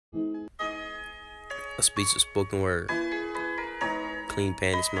A speech of spoken word. Clean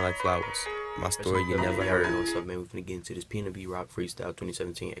panties smell like flowers. My story you never heard. What's up, man? We're gonna get into this P&B Rock Freestyle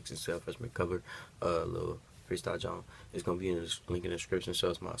 2017 XXL freshman cover. Little freestyle John. It's gonna be in the link in the description. So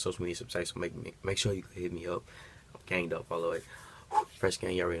it's my social media sites. So make sure you hit me up. I'm ganged up all the way. Fresh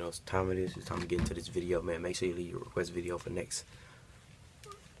gang, you already know what time it is. It's time to get into this video, man. Make sure you leave your request video for the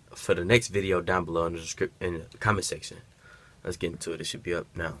next video down below in the comment section. Let's get into it. It should be up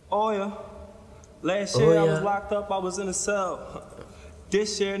now. Oh yeah. Last year I was locked up, I was in a cell.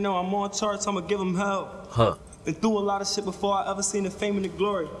 This year, no, I'm on charts, I'ma give them hell. Been through a lot of shit before I ever seen the fame and the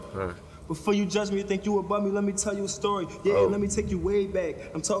glory. Before you judge me, you think you above me, let me tell you a story. Yeah, let me take you way back.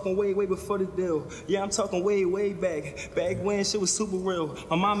 I'm talking way before the deal. Yeah, I'm talking way back. Back when shit was super real.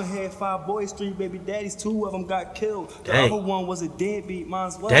 My mama had 5 boys, 3 baby daddies, 2 of them got killed. The other one was a deadbeat,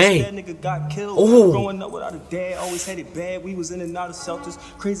 mine's was. That nigga got killed. Growing up without a dad, always had it bad. We was in and out of shelters.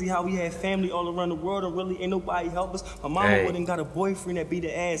 Crazy how we had family all around the world and really ain't nobody help us. My mama wouldn't got a boyfriend that beat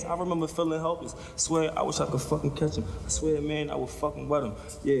the ass. I remember feeling helpless. Swear, I wish I could fucking catch him. I swear, man, I would fucking wet him.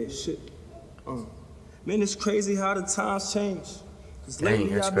 Yeah, shit. Man, it's crazy how the times change. Cause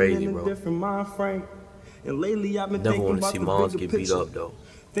lately I've been in a different mind frame. And lately I've been thinking about the bigger picture.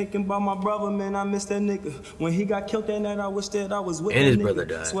 Thinking about my brother, man, I miss that nigga. When he got killed that night, I wish that I was with and that his nigga. Brother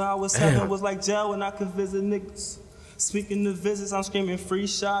died. Swear I was heaven was like jail and I could visit niggas. Speaking of visits, I'm screaming free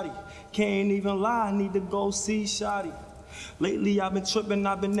shotty. Can't even lie, I need to go see shotty. Lately I've been tripping,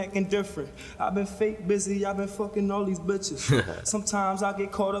 I've been acting different. I've been fake busy, I've been fucking all these bitches. Sometimes I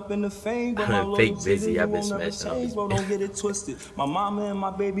get caught up in the fame, but my loyalty to you won't never change, bro, don't get it twisted. My mama and my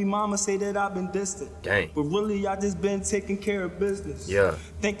baby mama say that I've been distant. But really I just been taking care of business.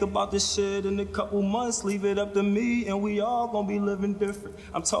 Think about this shit in a couple months, leave it up to me, and we all gonna be living different.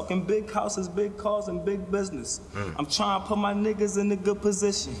 I'm talking big houses, big cars, and big business. I'm trying to put my niggas in a good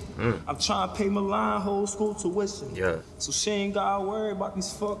position. I'm trying to pay my line, whole school tuition. So she ain't gotta worry about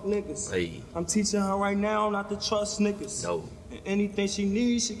these fuck niggas. I'm teaching her right now not to trust niggas. And anything she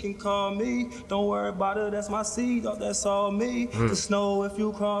needs, she can call me. Don't worry about her, that's my seed, oh, that's all me. Just know if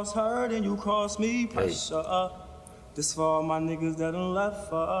you cross her, then you cross me. Pressure up. This for all my niggas that done left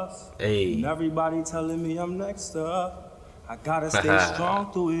for us. And everybody telling me I'm next to her. I gotta stay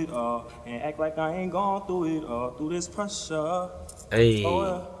strong through it all and act like I ain't gone through it all, through this pressure.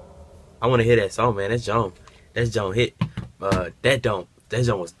 I wanna hear that song, man. That's John. That's John hit. That John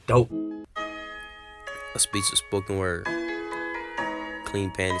was dope. A speech of spoken word. Clean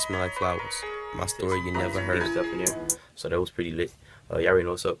panties smell like flowers. My story you never heard. Stuff in there. So that was pretty lit. Y'all already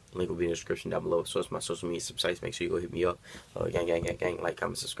know what's up. Link will be in the description down below. So it's my social media sites. Make sure you go hit me up. Gang. Like,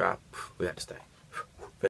 comment, subscribe. We got to stay.